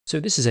So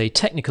this is a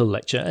technical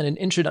lecture and an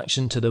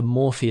introduction to the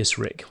Morpheus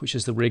rig, which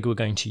is the rig we're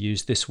going to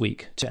use this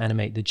week to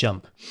animate the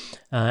jump.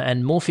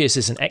 And Morpheus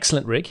is an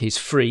excellent rig. He's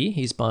free.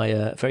 He's by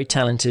a very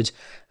talented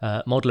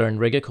modeler and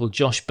rigger called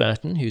Josh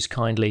Burton, who's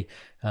kindly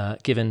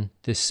given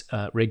this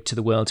rig to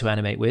the world to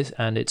animate with,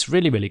 and it's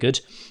really, really good.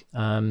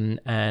 As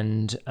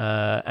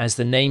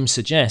the name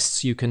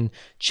suggests, you can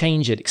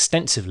change it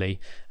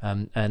extensively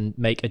and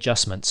make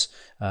adjustments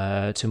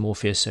to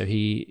Morpheus so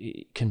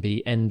he can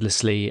be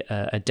endlessly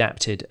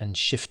adapted and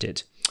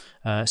shifted.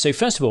 So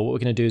first of all, what we're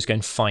going to do is go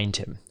and find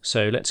him.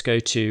 So let's go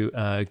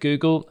to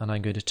Google, and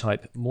I'm going to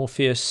type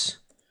Morpheus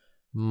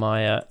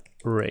Maya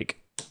rig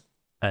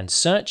and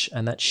search,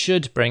 and that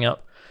should bring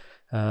up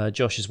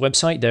Josh's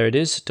website. There it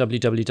is,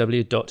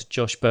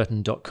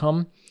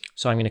 www.joshburton.com.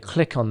 So I'm going to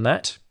click on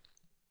that,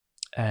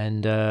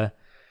 and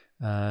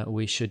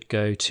we should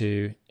go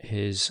to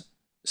his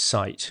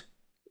site.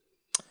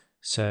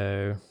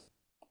 So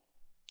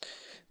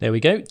there we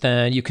go.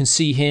 You can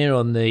see here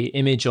on the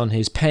image on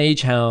his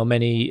page how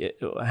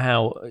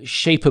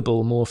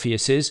shapeable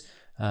Morpheus is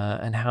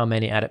and how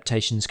many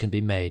adaptations can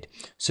be made.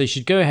 So you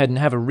should go ahead and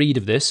have a read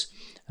of this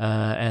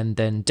and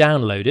then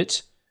download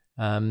it.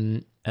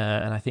 And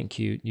I think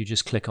you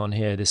just click on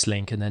here, this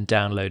link, and then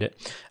download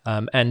it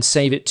and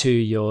save it to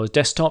your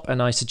desktop. And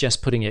I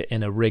suggest putting it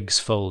in a rigs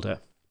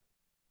folder.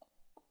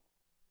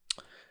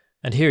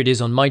 And here it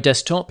is on my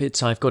desktop.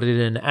 I've got it in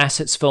an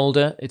assets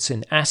folder. It's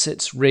in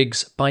assets,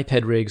 rigs,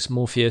 biped rigs,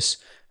 Morpheus,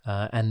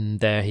 and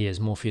there he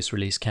is, Morpheus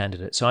release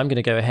candidate. So I'm going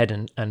to go ahead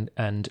and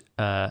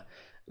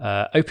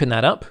open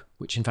that up,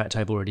 which in fact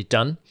I've already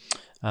done.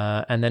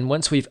 And then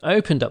once we've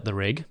opened up the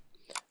rig,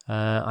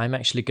 I'm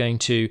actually going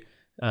to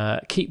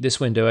keep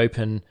this window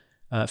open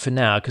for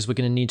now, because we're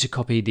going to need to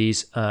copy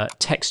these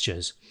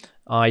textures,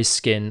 eye,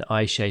 skin,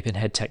 eye shape, and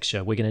head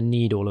texture. We're going to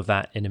need all of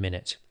that in a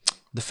minute.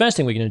 The first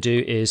thing we're going to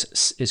do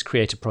is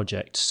create a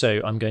project. So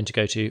I'm going to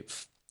go to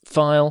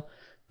File,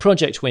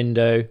 Project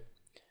Window,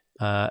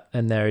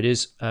 and there it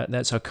is.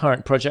 That's our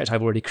current project.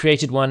 I've already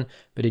created one,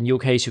 but in your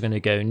case, you're going to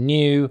go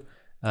New,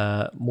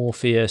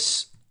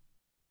 Morpheus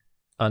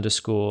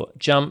 _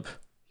 jump,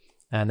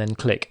 and then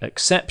click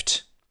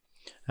Accept.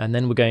 And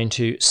then we're going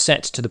to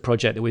set to the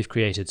project that we've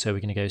created. So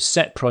we're going to go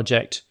Set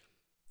Project,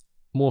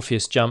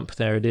 Morpheus jump,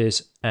 there it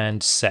is,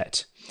 and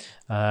Set.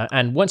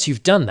 And once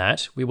you've done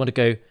that, we want to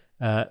go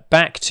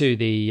back to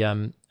the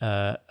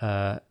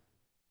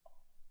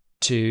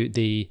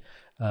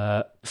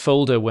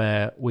folder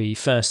where we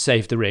first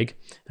saved the rig,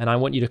 and I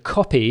want you to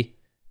copy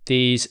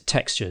these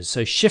textures.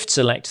 So shift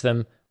select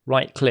them,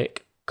 right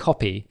click,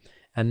 copy,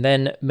 and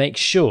then make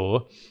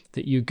sure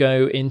that you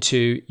go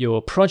into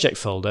your project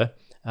folder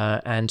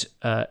and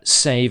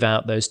save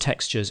out those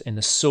textures in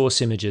the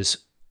source images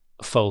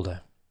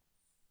folder.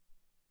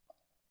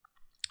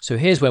 So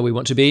here's where we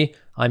want to be.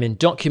 I'm in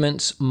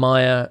Documents,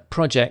 Maya,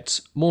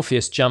 Projects,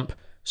 Morpheus Jump,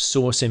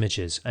 Source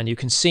Images. And you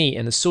can see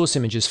in the Source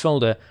Images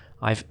folder,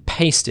 I've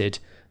pasted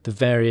the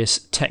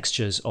various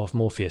textures of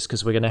Morpheus,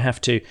 because we're going to have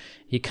to,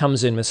 he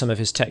comes in with some of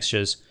his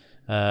textures,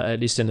 at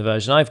least in the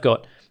version I've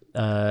got,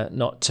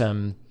 not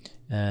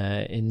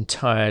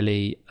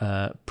entirely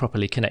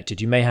properly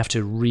connected. You may have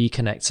to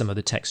reconnect some of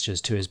the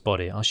textures to his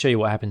body. I'll show you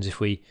what happens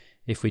if we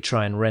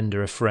try and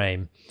render a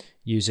frame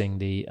using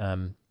the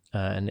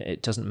and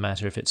it doesn't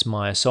matter if it's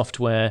Maya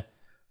software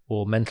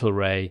or Mental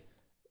Ray,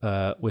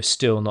 we're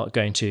still not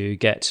going to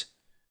get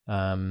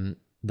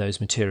those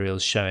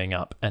materials showing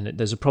up. And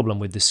there's a problem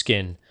with the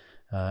skin.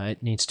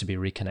 It needs to be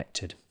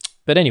reconnected.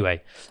 But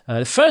anyway,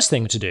 the first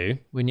thing to do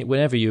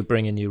whenever you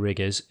bring a new rig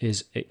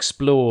is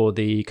explore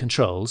the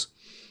controls.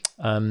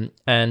 And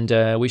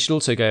we should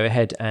also go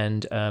ahead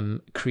and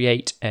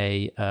create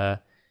a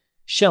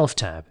shelf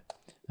tab.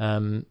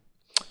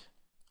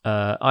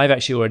 I've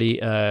actually already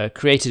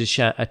created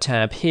a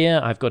tab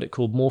here. I've got it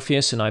called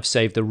Morpheus, and I've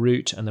saved the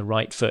root and the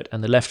right foot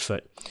and the left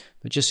foot.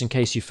 But just in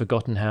case you've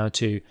forgotten how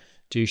to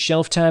do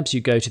shelf tabs, you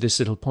go to this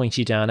little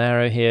pointy down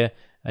arrow here,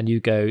 and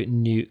you go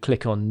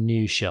click on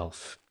New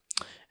Shelf.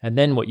 And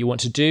then what you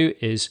want to do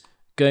is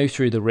go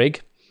through the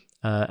rig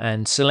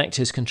and select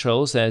his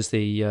controls. There's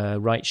the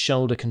right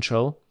shoulder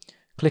control.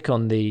 Click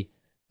on the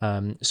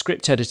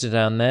script editor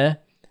down there.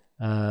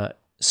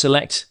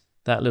 Select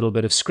that little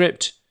bit of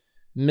script.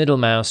 Middle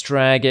mouse,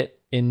 drag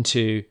it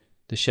into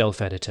the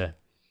shelf editor.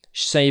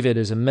 Save it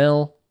as a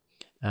mil,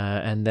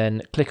 and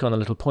then click on the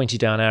little pointy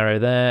down arrow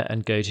there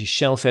and go to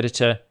shelf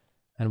editor,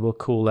 and we'll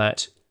call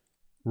that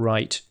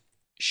right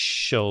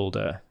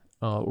shoulder,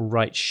 or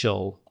right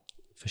shoul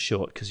for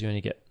short, because you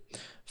only get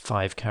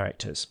 5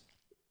 characters.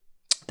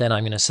 Then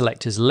I'm going to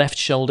select his left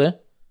shoulder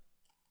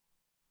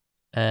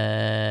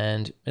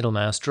and middle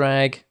mouse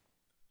drag,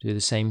 do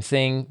the same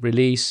thing,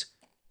 release,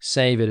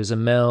 save it as a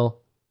mil,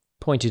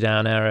 pointy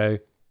down arrow,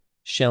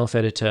 shelf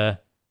editor,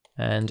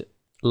 and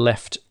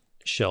left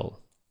shoal.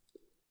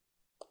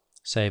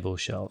 Save all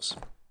shelves.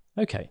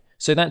 Okay,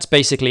 so that's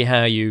basically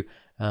how you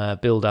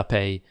build up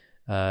a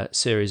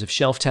series of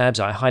shelf tabs.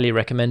 I highly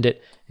recommend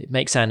it. It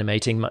makes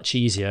animating much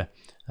easier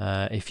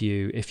if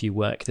you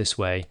work this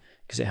way.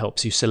 because it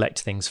helps you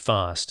select things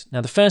fast.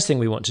 Now the first thing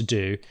we want to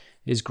do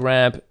is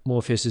grab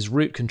Morpheus's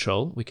root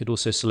control. We could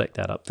also select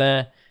that up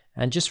there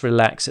and just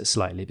relax it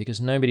slightly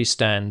because nobody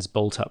stands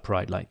bolt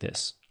upright like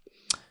this.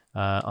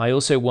 I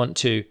also want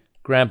to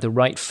grab the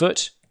right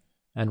foot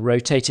and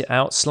rotate it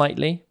out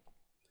slightly,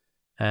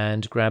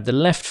 and grab the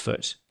left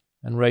foot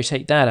and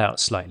rotate that out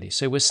slightly.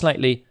 So we're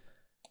slightly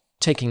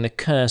taking the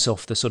curse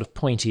off the sort of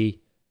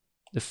pointy,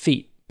 the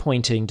feet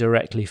pointing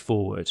directly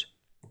forward.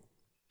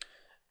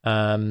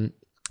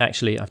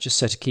 Actually, I've just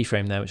set a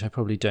keyframe there, which I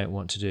probably don't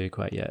want to do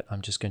quite yet.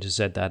 I'm just going to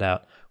Z that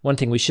out. One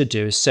thing we should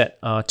do is set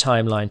our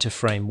timeline to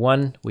frame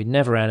 1. We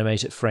never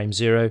animate at frame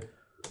 0,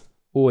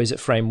 always at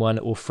frame 1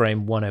 or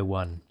frame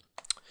 101.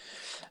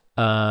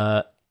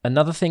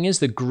 Another thing is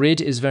the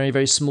grid is very,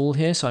 very small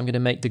here, so I'm going to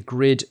make the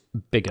grid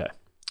bigger.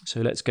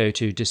 So let's go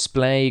to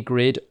Display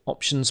Grid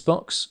Options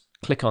box,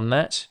 click on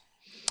that,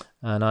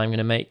 and I'm going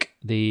to make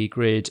the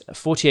grid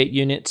 48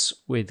 units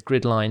with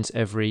grid lines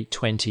every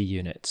 20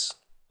 units.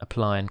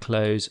 Apply and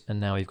close, and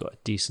now we've got a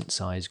decent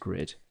size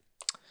grid.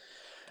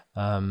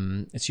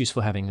 It's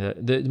useful having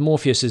the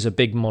Morpheus is a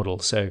big model,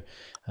 so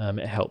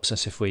it helps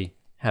us if we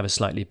have a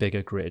slightly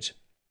bigger grid.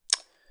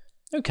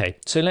 Okay,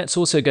 so let's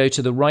also go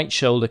to the right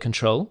shoulder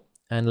control,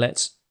 and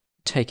let's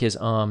take his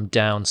arm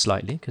down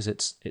slightly because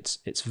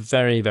it's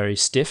very, very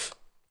stiff.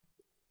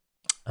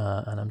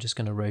 And I'm just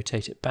going to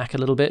rotate it back a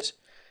little bit,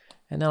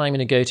 and then I'm going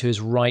to go to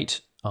his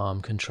right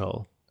arm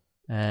control,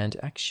 and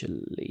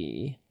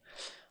actually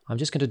I'm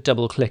just going to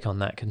double click on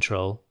that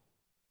control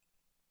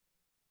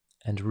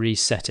and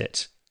reset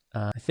it.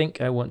 I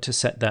think I want to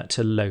set that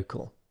to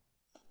local.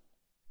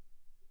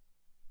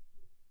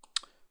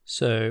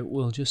 So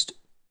we'll just,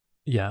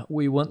 yeah,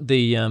 we want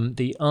the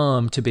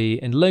arm to be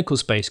in local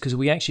space because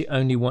we actually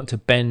only want to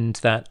bend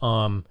that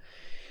arm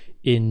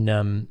in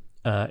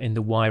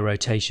the Y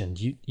rotation.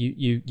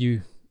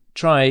 You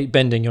try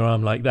bending your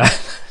arm like that,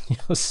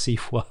 you'll see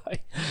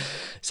why.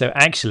 So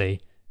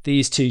actually,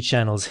 these two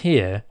channels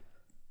here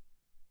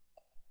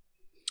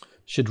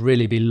should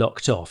really be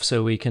locked off.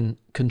 So we can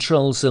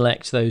control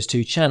select those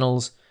two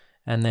channels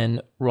and then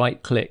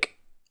right click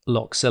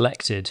lock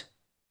selected,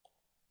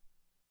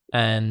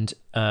 and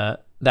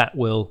that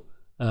will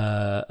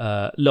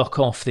lock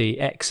off the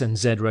X and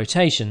Z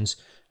rotations.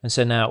 And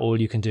so now all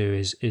you can do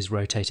is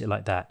rotate it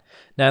like that.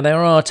 Now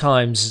there are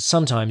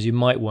sometimes you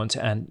might want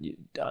to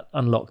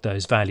unlock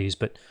those values,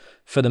 but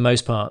for the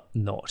most part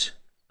not.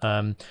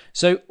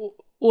 So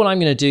all I'm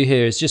going to do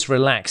here is just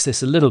relax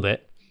this a little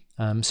bit,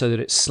 so that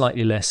it's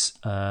slightly less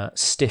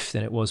stiff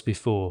than it was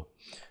before,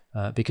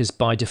 because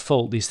by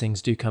default these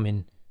things do come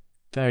in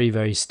very,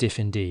 very stiff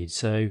indeed.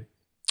 So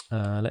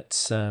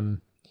let's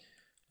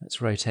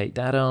rotate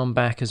that arm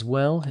back as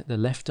well, hit the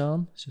left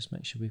arm. Let's just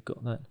make sure we've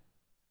got that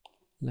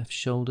left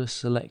shoulder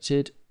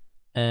selected,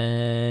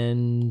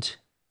 and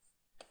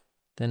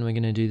then we're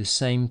going to do the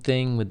same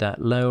thing with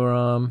that lower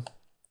arm,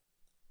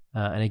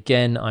 and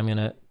again I'm going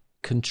to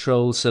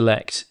control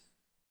select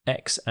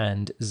X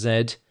and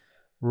Z,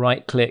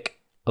 right click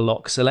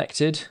lock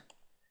selected,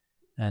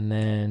 and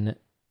then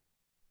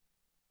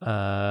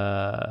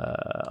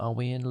are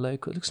we in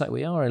local? It looks like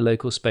we are in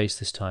local space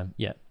this time.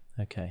 Yeah,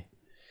 okay.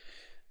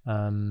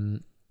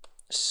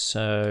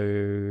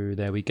 So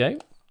there we go.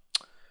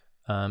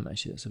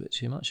 Actually that's a bit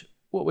too much.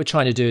 What we're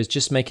trying to do is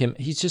just make him,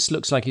 he just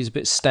looks like he's a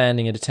bit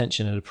standing at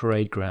attention at a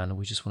parade ground, and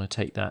we just want to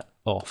take that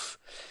off.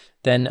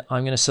 Then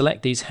I'm going to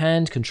select these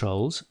hand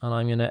controls and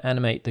I'm going to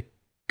animate the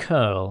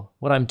curl.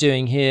 What I'm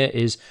doing here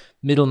is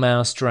middle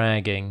mouse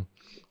dragging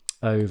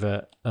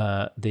over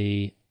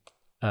the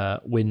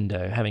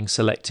window, having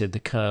selected the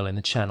curl in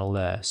the channel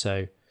there.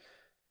 So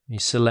you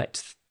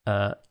select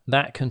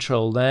that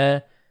control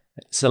there,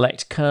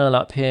 select curl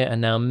up here, and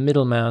now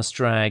middle mouse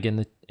drag in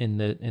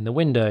the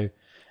window,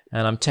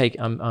 and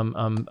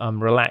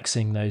I'm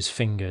relaxing those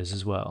fingers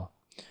as well.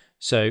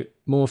 So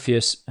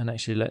Morpheus, and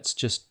actually let's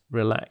just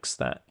relax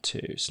that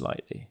too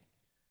slightly.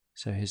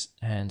 So his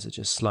hands are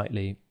just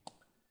slightly,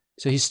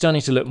 so he's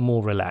starting to look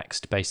more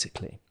relaxed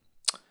basically.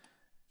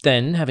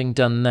 Then having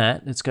done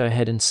that, let's go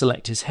ahead and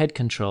select his head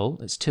control.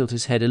 Let's tilt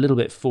his head a little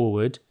bit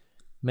forward,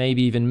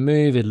 maybe even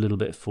move it a little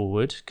bit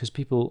forward, because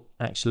people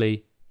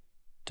actually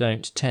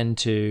don't tend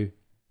to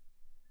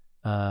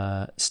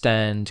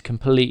stand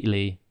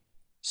completely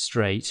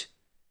straight.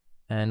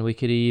 And we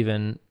could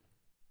even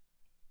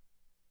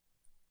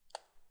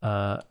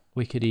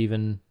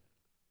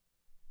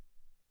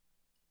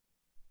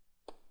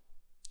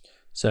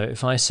so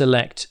if I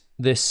select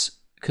this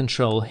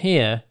control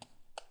here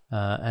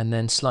and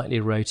then slightly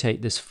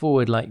rotate this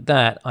forward like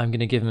that, I'm going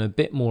to give him a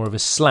bit more of a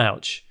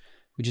slouch,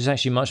 which is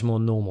actually much more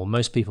normal.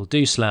 Most people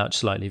do slouch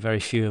slightly, very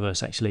few of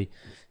us actually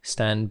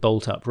stand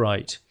bolt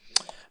upright.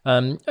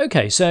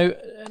 Okay, so,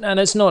 and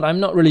it's not, I'm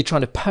not really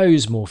trying to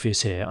pose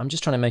Morpheus here, I'm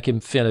just trying to make him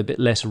feel a bit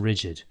less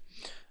rigid.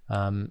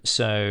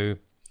 So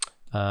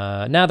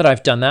now that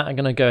I've done that, I'm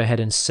going to go ahead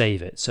and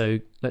save it. So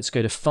let's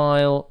go to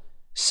File,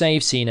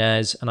 Save Scene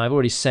As, and I've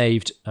already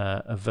saved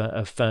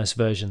a first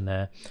version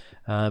there,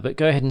 but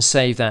go ahead and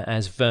save that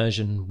as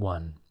version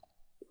 1.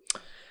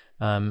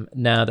 And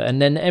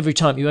then every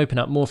time you open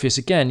up Morpheus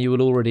again, you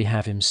will already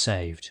have him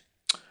saved.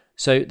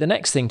 So the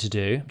next thing to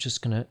do, I'm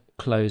just going to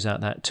close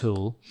out that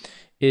tool,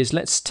 is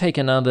let's take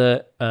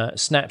another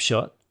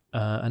snapshot,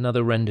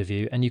 another render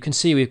view, and you can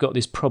see we've got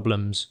these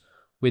problems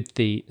with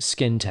the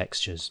skin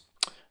textures.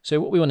 So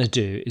what we want to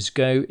do is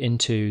go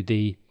into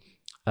the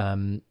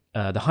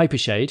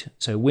Hypershade,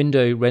 so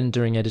Window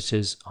Rendering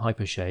Editor's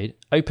Hypershade,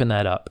 open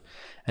that up,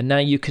 and now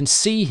you can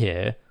see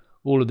here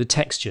all of the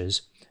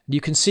textures.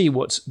 You can see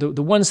what's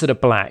the ones that are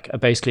black are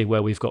basically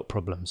where we've got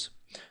problems.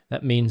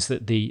 That means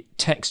that the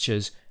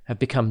textures have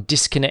become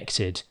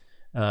disconnected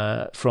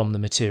from the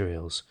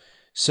materials.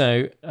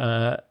 So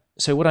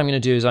what I'm going to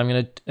do is I'm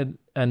going to,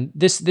 and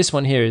this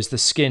one here is the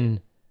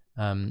skin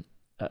node.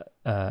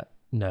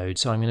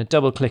 So I'm going to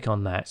double click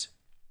on that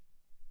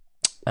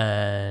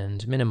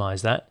and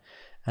minimize that.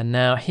 And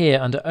now here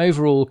under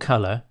overall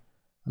color,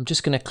 I'm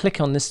just going to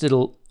click on this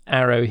little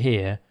arrow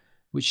here,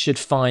 which should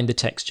find the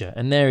texture,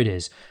 and there it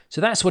is.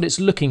 So that's what it's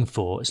looking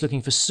for. It's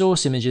looking for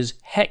source images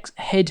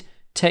head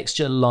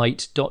texture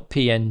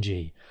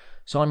light.png.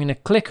 So I'm going to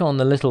click on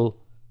the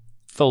little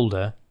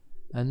folder,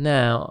 and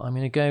now I'm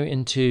going to go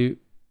into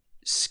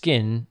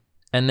skin,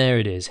 and there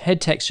it is,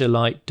 head texture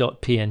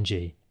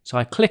light.png. So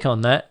I click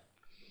on that,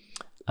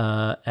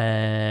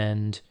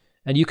 and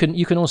you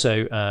can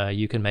also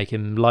you can make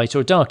him light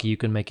or darker. You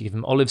can make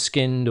him olive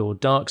skinned or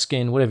dark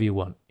skinned, whatever you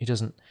want. He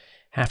doesn't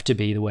have to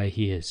be the way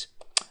he is.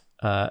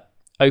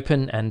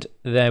 Open, and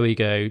there we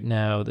go.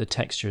 Now the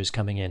texture is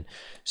coming in.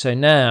 So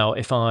now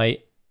if I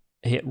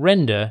hit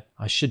render,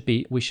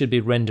 we should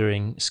be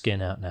rendering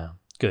skin out now.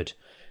 Good.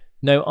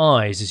 No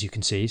eyes, as you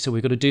can see, so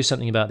we've got to do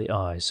something about the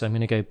eyes. So I'm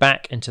going to go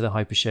back into the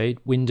Hypershade,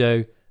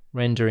 Window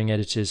Rendering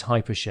Editor's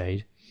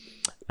Hypershade,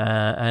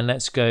 and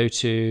let's go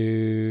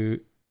to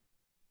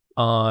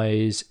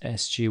eyes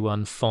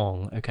SG1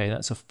 Fong. Okay,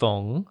 that's a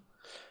Fong.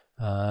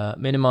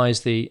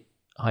 Minimize the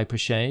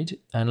Hypershade,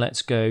 and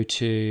let's go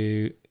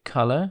to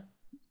color,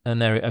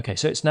 and there. Okay,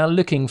 so it's now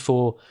looking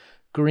for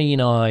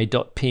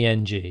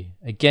greeneye.png.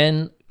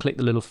 Again, click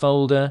the little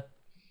folder.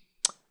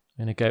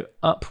 I'm going to go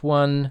up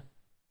one.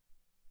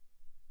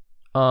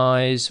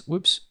 Eyes,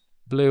 whoops,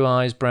 blue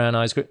eyes, brown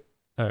eyes.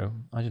 Oh,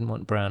 I didn't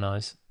want brown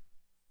eyes.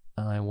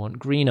 I want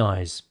green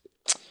eyes.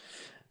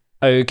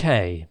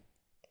 Okay,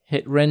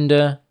 hit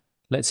render.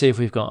 Let's see if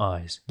we've got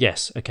eyes.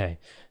 Yes, okay.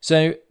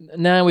 So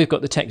now we've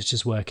got the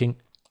textures working.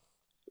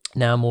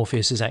 Now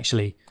Morpheus is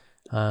actually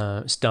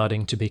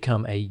starting to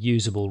become a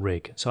usable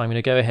rig. So I'm going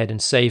to go ahead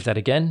and save that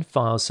again.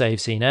 File,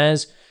 save scene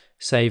as.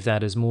 Save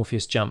that as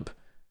Morpheus Jump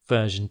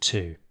version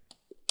 2.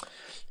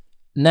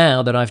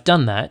 Now that I've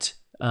done that,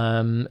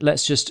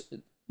 let's just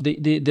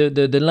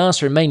the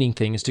last remaining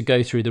thing is to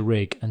go through the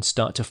rig and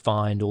start to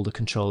find all the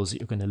controls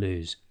that you're going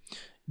to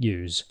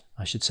use.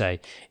 I should say.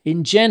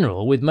 In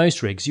general, with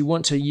most rigs, you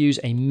want to use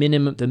the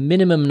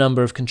minimum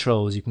number of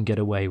controls you can get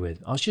away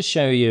with. I'll just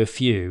show you a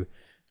few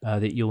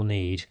that you'll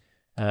need.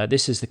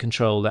 This is the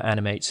control that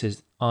animates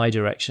his eye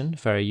direction,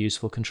 very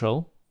useful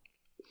control.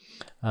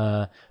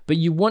 But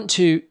you want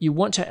to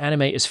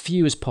animate as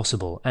few as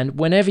possible, and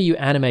whenever you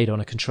animate on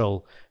a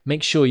control,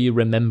 make sure you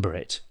remember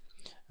it.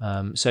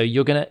 So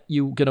you're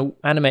gonna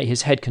animate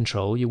his head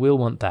control. You will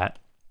want that.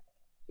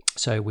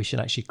 So we should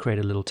actually create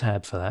a little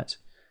tab for that.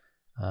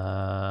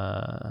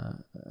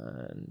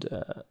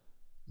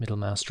 Middle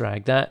mouse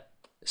drag that,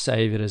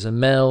 save it as a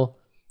mel,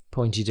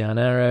 pointy down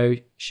arrow,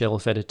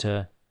 shelf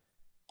editor,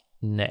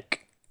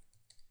 neck,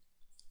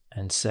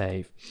 and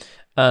save.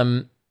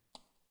 And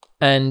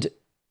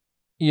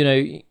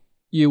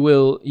you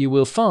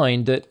will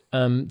find that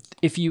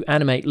if you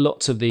animate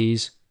lots of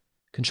these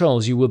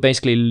controls, you will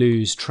basically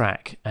lose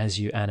track as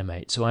you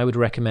animate. So I would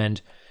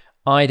recommend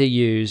either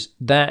use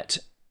that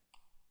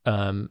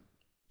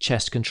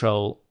chest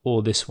control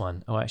or this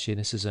one. Oh, actually,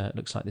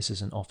 looks like this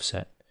is an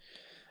offset.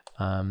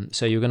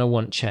 So you're going to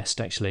want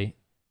chest actually.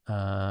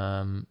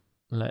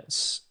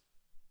 Let's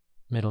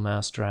middle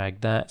mouse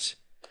drag that.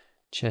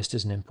 Chest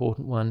is an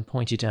important one.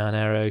 Pointy down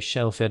arrow,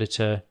 shelf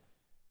editor.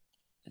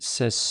 It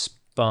says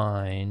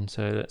spine,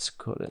 so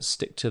let's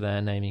stick to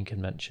their naming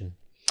convention.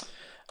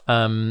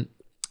 But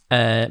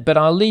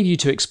I'll leave you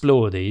to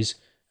explore these.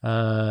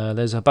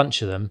 There's a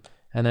bunch of them.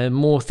 And there are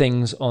more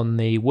things on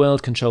the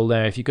world control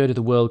there. If you go to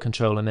the world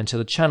control and then to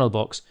the channel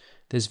box,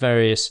 there's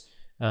various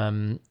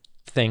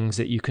things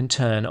that you can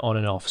turn on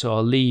and off. So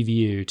I'll leave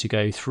you to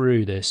go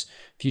through this.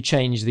 If you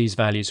change these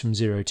values from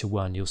 0 to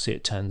 1, you'll see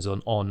it turns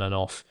on and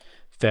off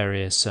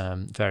various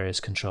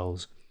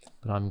controls.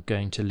 But I'm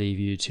going to leave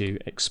you to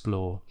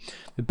explore.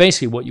 But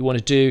basically what you want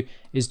to do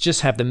is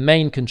just have the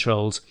main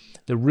controls,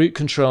 the root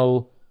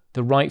control,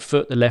 the right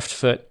foot, the left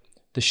foot,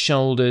 the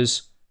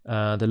shoulders,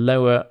 the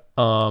lower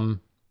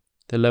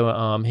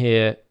arm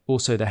here,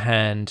 also the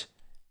hand,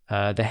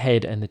 the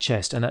head and the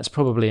chest, and that's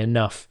probably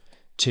enough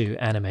to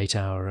animate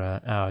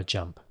our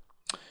jump.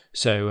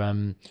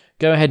 So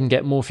go ahead and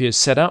get Morpheus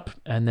set up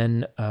and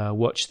then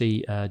watch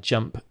the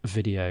jump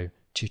video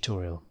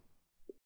tutorial.